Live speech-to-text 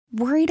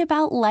Worried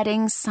about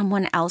letting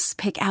someone else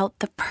pick out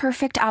the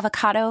perfect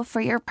avocado for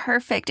your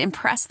perfect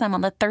impress them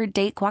on the third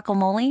date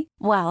guacamole?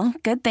 Well,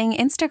 good thing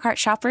Instacart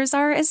shoppers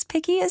are as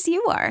picky as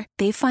you are.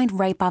 They find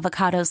ripe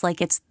avocados like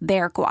it's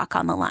their guac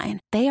on the line.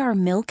 They are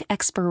milk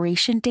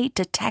expiration date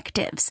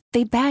detectives.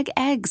 They bag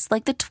eggs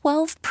like the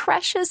 12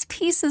 precious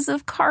pieces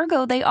of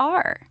cargo they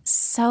are.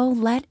 So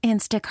let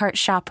Instacart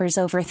shoppers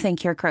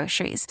overthink your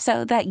groceries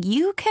so that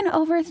you can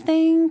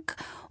overthink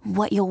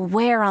what you'll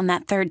wear on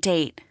that third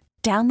date.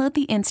 Download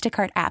the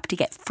Instacart app to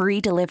get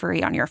free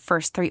delivery on your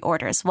first 3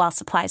 orders while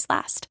supplies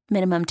last.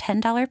 Minimum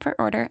 $10 per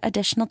order.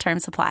 Additional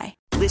terms apply.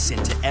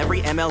 Listen to every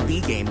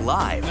MLB game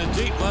live. In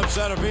the deep left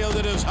center field,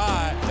 it is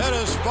high, it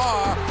is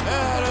far,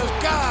 it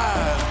is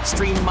God.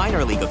 Stream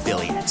minor league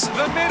affiliates.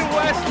 The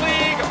Midwest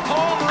League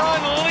home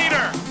run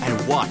leader.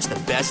 And watch the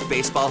best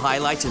baseball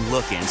highlights and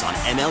look-ins on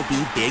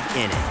MLB Big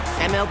Inning.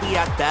 MLB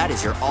At Bat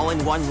is your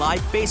all-in-one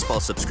live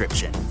baseball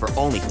subscription for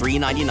only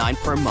 $3.99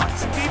 per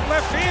month. Deep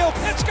left field,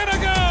 it's gonna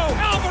go.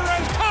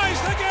 Alvarez ties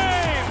the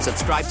game.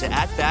 Subscribe to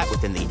At Bat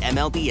within the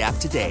MLB app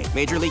today.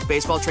 Major League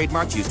Baseball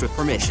trademarks used with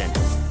permission.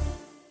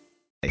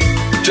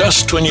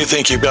 Just when you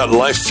think you've got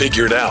life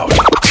figured out.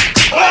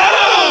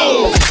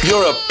 Oh!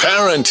 You're a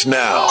parent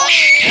now.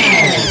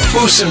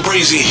 Moose and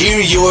Breezy hear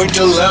your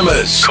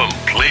dilemmas.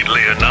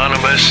 Completely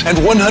anonymous. And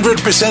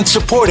 100%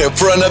 supportive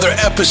for another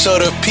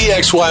episode of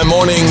PXY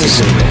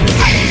Mornings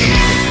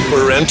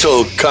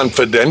Parental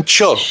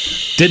Confidential.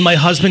 Did my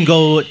husband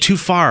go too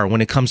far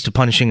when it comes to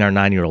punishing our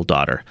 9-year-old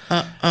daughter?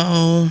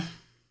 Uh-oh.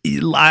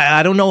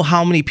 I don't know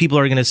how many people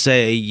are going to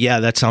say,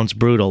 yeah, that sounds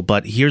brutal,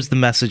 but here's the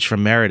message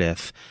from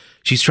Meredith.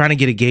 She's trying to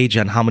get a gauge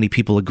on how many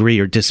people agree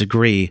or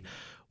disagree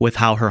with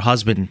how her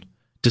husband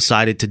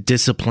decided to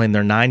discipline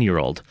their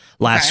 9-year-old.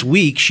 Last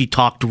week, she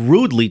talked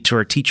rudely to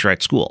her teacher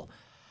at school.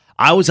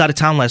 I was out of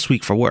town last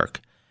week for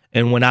work,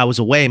 and when I was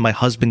away, my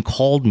husband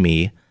called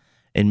me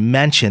and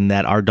mentioned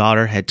that our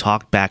daughter had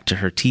talked back to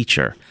her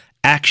teacher,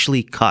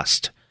 actually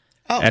cussed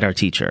at our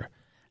teacher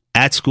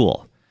at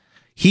school.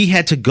 He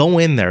had to go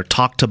in there,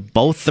 talk to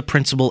both the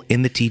principal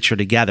and the teacher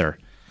together.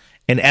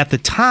 And at the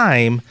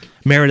time,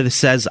 Meredith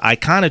says, I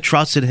kind of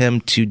trusted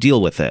him to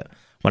deal with it.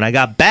 When I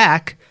got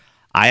back,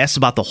 I asked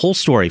about the whole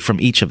story from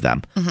each of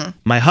them. Mm-hmm.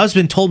 My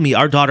husband told me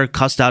our daughter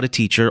cussed out a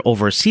teacher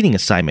over a seating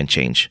assignment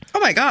change. Oh,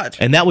 my God.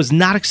 And that was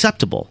not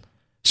acceptable.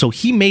 So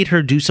he made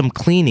her do some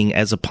cleaning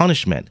as a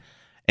punishment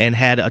and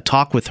had a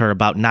talk with her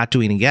about not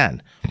doing it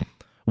again.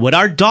 What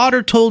our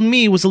daughter told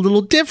me was a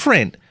little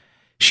different.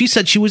 She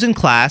said she was in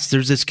class.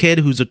 There's this kid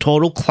who's a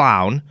total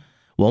clown,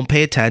 won't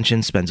pay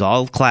attention, spends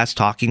all of class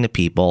talking to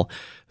people,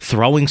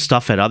 throwing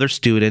stuff at other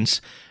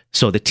students.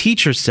 So the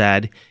teacher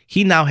said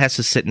he now has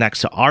to sit next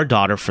to our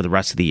daughter for the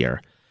rest of the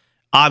year.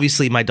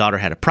 Obviously, my daughter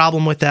had a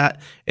problem with that,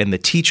 and the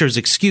teacher's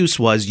excuse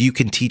was, you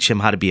can teach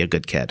him how to be a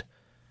good kid.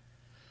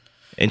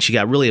 And she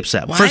got really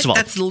upset. What? First of all,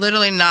 that's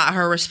literally not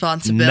her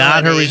responsibility.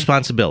 Not her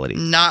responsibility.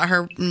 Not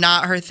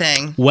her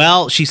thing.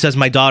 Well, she says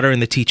my daughter and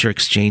the teacher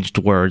exchanged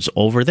words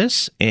over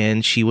this,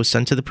 and she was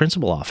sent to the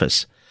principal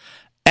office.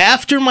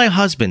 After my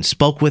husband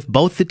spoke with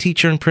both the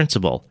teacher and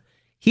principal,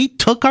 he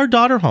took our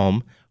daughter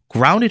home,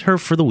 grounded her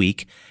for the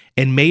week,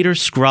 and made her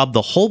scrub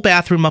the whole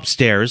bathroom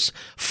upstairs,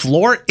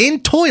 floor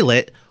and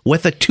toilet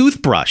with a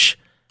toothbrush.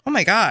 Oh,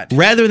 my God.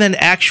 Rather than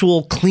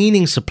actual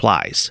cleaning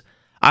supplies.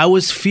 I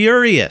was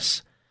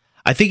furious.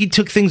 I think he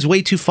took things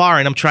way too far,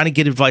 and I'm trying to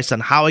get advice on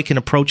how I can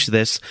approach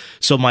this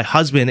so my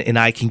husband and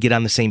I can get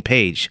on the same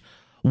page.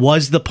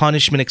 Was the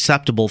punishment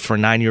acceptable for a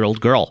 9-year-old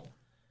girl?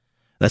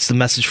 That's the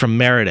message from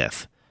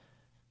Meredith.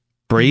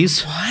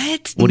 Breeze?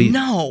 What? What do you...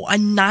 No, a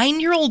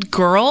 9-year-old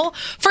girl?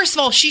 First of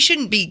all, she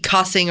shouldn't be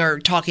cussing or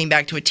talking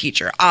back to a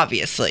teacher,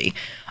 obviously.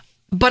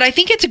 But I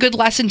think it's a good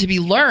lesson to be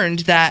learned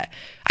that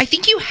I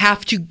think you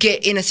have to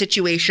get in a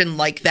situation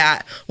like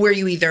that where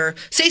you either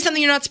say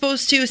something you're not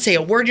supposed to, say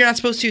a word you're not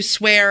supposed to,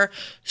 swear.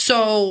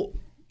 So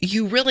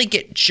you really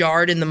get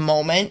jarred in the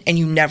moment and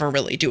you never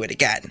really do it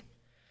again.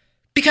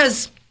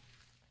 Because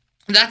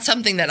that's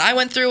something that I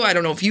went through. I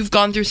don't know if you've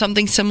gone through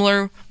something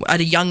similar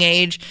at a young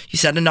age. You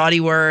said a naughty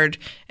word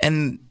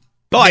and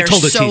I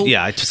told I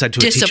said to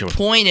a teacher.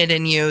 Disappointed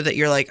in you that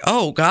you're like,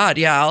 oh God,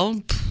 yeah,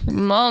 I'll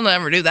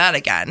never do that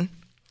again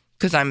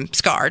because I'm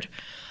scarred.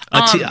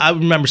 I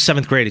remember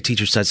 7th grade, a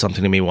teacher said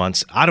something to me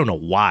once. I don't know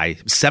why.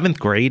 7th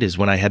grade is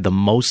when I had the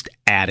most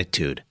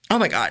attitude. Oh,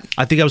 my God.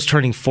 I think I was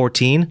turning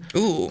 14.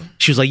 Ooh.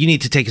 She was like, you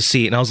need to take a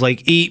seat. And I was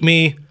like, eat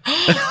me.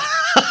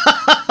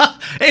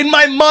 And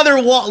my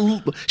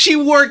mother, she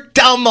worked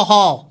down the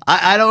hall.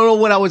 I don't know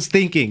what I was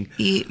thinking.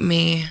 Eat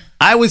me.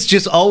 I was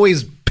just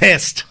always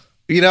pissed.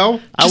 You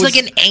know? Just like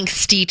an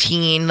angsty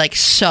teen, like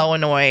so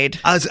annoyed.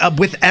 I was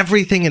with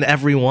everything and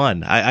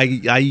everyone. I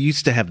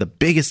used to have the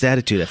biggest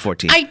attitude at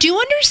 14. I do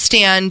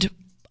understand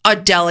a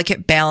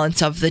delicate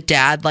balance of the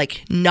dad,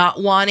 like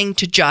not wanting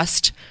to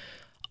just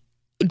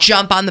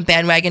jump on the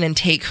bandwagon and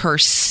take her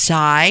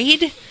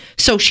side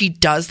so she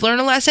does learn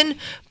a lesson,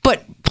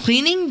 but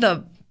cleaning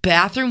the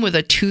bathroom with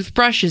a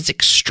toothbrush is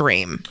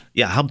extreme.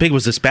 Yeah, how big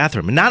was this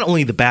bathroom? And not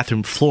only the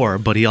bathroom floor,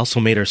 but he also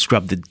made her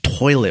scrub the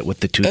toilet with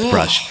the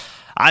toothbrush. Ugh.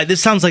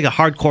 This sounds like a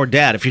hardcore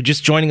dad. If you're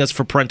just joining us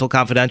for Parental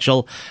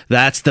Confidential,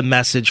 that's the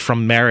message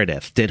from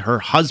Meredith. Did her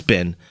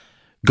husband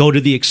go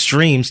to the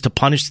extremes to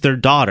punish their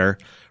daughter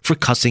for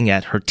cussing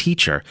at her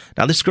teacher?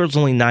 Now, this girl's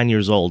only 9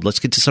 years old. Let's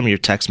get to some of your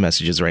text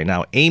messages right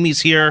now.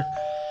 Amy's here.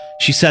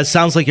 She says,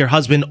 sounds like your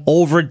husband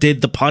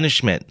overdid the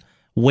punishment.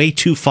 Way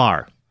too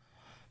far.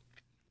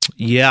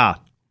 Yeah.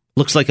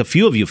 Looks like a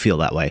few of you feel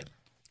that way.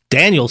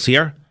 Daniel's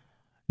here.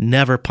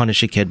 Never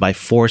punish a kid by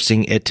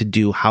forcing it to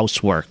do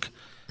housework.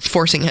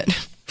 Forcing it.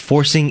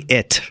 Forcing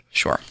it.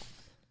 Sure.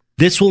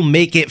 This will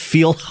make it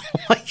feel, oh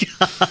my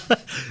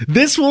God.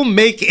 This will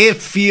make it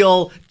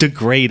feel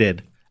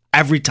degraded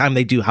every time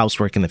they do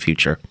housework in the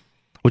future,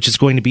 which is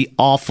going to be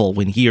awful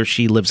when he or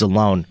she lives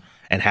alone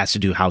and has to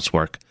do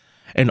housework.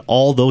 And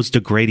all those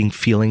degrading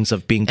feelings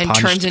of being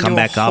punished come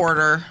back up.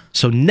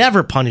 So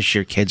never punish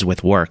your kids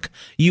with work.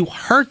 You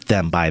hurt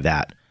them by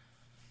that.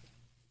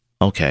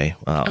 Okay.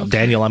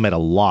 Daniel, I'm at a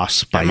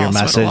loss by your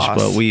message,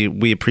 but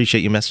we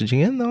appreciate you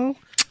messaging in, though.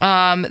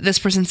 This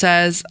person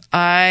says,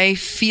 I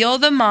feel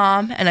the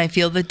mom and I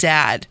feel the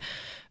dad.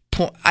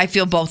 I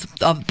feel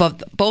both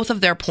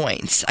of their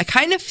points. I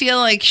kind of feel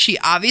like she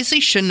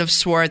obviously shouldn't have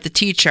swore at the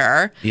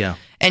teacher. Yeah.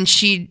 And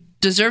she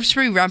deserves to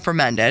be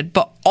reprimanded,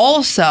 but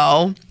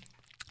also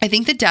I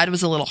think the dad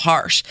was a little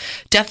harsh.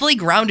 Definitely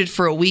grounded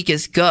for a week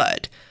is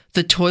good.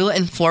 The toilet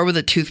and floor with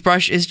a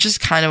toothbrush is just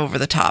kind of over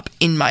the top,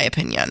 in my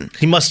opinion.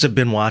 He must have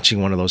been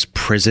watching one of those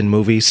prison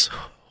movies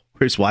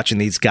where he's watching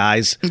these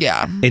guys,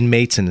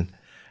 inmates in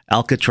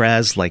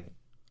Alcatraz, like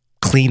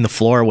clean the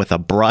floor with a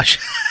brush.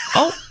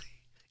 Oh.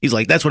 He's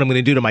like, that's what I'm going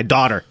to do to my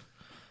daughter.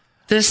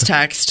 This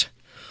text.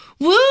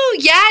 Woo,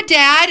 yeah,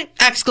 Dad!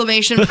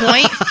 Exclamation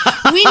point.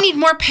 We need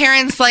more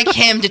parents like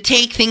him to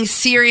take things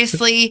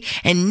seriously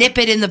and nip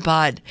it in the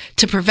bud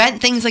to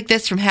prevent things like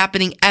this from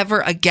happening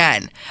ever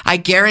again. I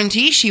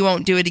guarantee she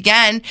won't do it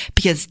again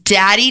because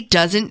Daddy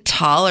doesn't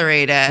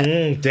tolerate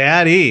it.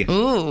 Daddy.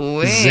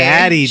 Ooh,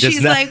 Zaddy.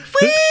 She's like,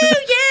 woo,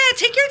 yeah,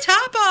 take your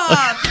top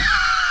off.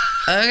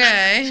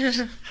 Okay.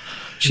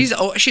 She's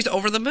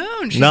over the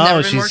moon. She's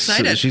never been more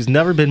excited. She's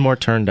never been more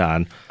turned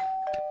on.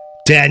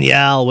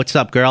 Danielle, what's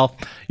up, girl?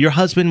 Your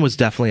husband was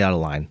definitely out of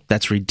line.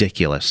 That's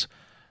ridiculous.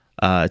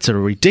 It's a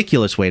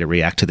ridiculous way to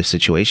react to the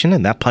situation,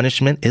 and that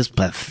punishment is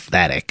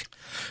pathetic.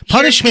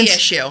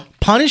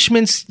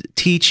 Punishments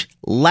teach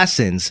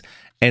lessons,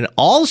 and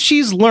all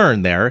she's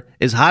learned there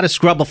is how to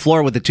scrub a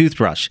floor with a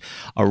toothbrush.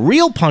 A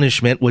real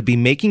punishment would be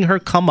making her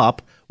come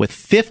up with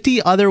 50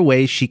 other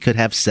ways she could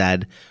have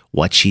said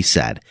what she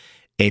said.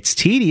 It's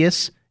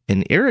tedious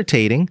and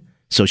irritating,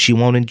 so she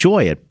won't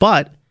enjoy it,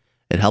 but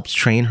it helps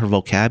train her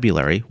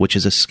vocabulary, which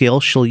is a skill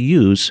she'll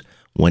use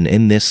when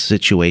in this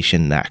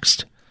situation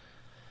next.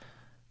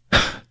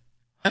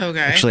 Okay.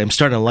 Actually, I'm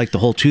starting to like the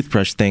whole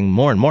toothbrush thing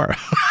more and more.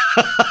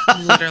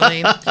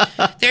 Literally.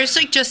 There's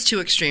like just two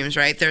extremes,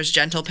 right? There's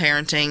gentle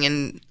parenting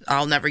and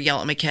I'll never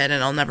yell at my kid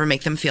and I'll never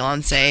make them feel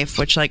unsafe,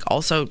 which like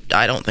also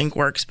I don't think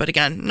works. But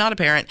again, not a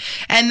parent.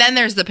 And then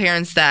there's the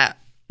parents that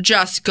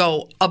just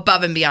go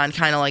above and beyond,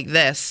 kind of like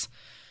this.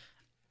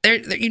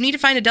 You need to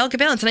find a delicate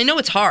balance. And I know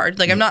it's hard.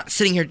 Like, I'm not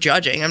sitting here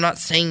judging. I'm not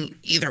saying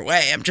either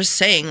way. I'm just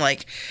saying,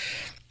 like,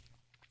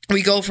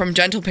 we go from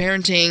gentle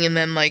parenting and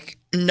then, like,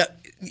 no,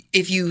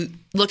 if you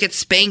look at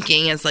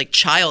spanking as, like,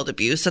 child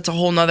abuse, that's a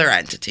whole nother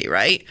entity,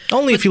 right?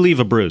 Only if you leave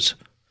a bruise.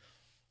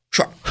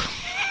 Sure.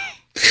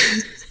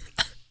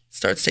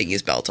 Starts taking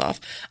his belt off.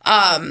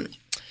 And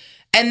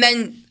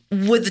then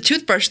with the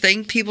toothbrush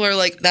thing, people are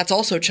like, that's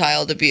also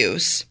child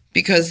abuse.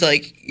 Because,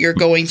 like, you're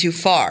going too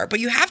far. But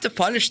you have to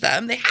punish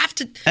them. They have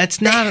to. It's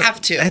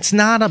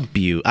not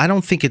abuse. I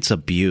don't think it's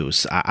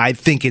abuse. I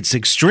think it's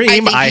extreme.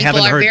 I think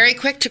people are very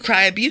quick to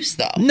cry abuse,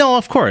 though. No,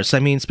 of course. I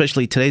mean,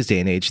 especially today's day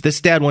and age.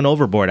 This dad went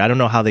overboard. I don't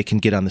know how they can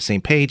get on the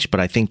same page, but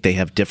I think they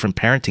have different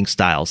parenting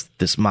styles,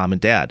 this mom and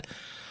dad.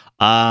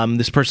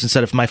 This person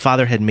said, if my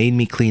father had made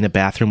me clean a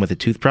bathroom with a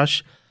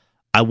toothbrush,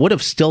 I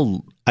would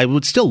still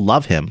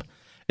love him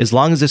as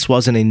long as this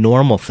wasn't a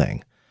normal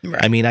thing.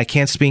 Right. I mean, I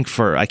can't speak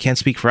for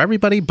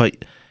everybody,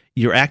 but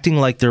you're acting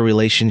like their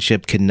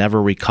relationship can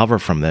never recover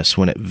from this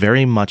when it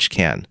very much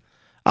can.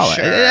 Oh,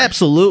 sure. It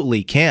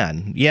absolutely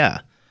can.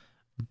 Yeah.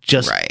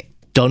 Just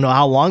don't know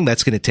how long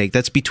that's going to take.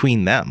 That's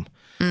between them.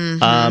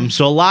 Mm-hmm.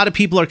 So a lot of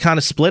people are kind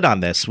of split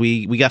on this.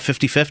 We got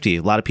 50-50.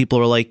 A lot of people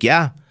are like,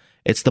 yeah,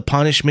 it's the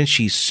punishment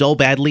she so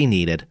badly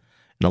needed.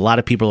 And a lot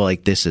of people are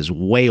like, this is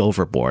way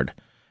overboard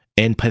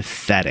and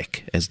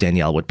pathetic, as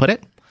Danielle would put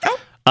it.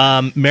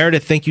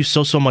 Meredith, thank you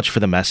so much for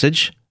the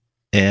message.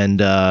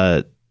 And,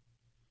 I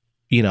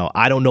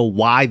don't know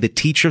why the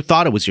teacher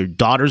thought it was your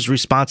daughter's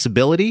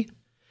responsibility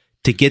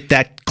to get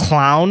that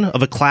clown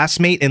of a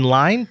classmate in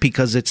line,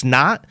 because it's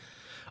not.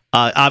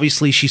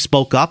 Obviously, she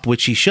spoke up,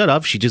 which she should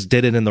have. She just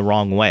did it in the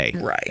wrong way.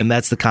 Right. And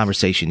that's the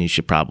conversation you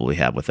should probably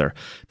have with her.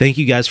 Thank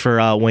you guys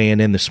for weighing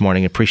in this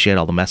morning. Appreciate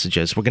all the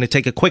messages. We're going to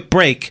take a quick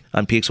break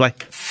on PXY.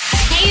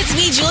 Hey, it's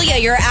me, Julia,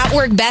 your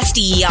at-work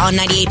bestie on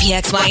 98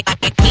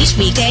 PXY. Each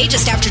weekday,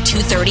 just after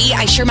 2:30,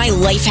 I share my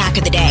life hack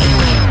of the day.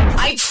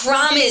 I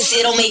promise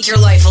it'll make your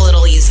life a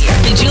little easier.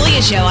 The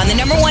Julia Show on the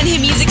 #1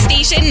 hit music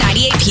station,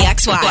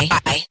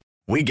 98PXY.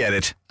 We get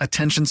it.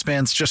 Attention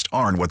spans just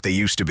aren't what they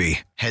used to be.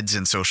 Heads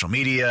in social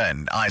media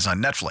and eyes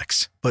on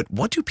Netflix. But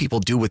what do people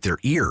do with their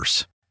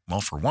ears?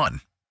 Well, for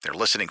one, they're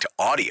listening to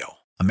audio.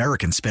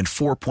 Americans spend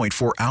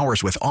 4.4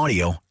 hours with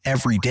audio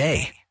every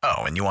day.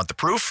 Oh, and you want the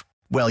proof?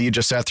 Well, you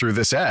just sat through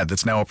this ad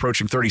that's now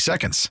approaching 30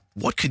 seconds.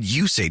 What could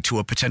you say to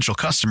a potential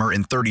customer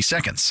in 30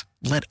 seconds?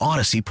 Let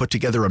Odyssey put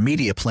together a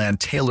media plan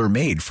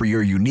tailor-made for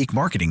your unique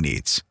marketing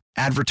needs.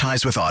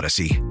 Advertise with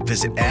Odyssey.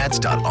 Visit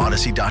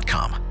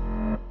ads.odyssey.com.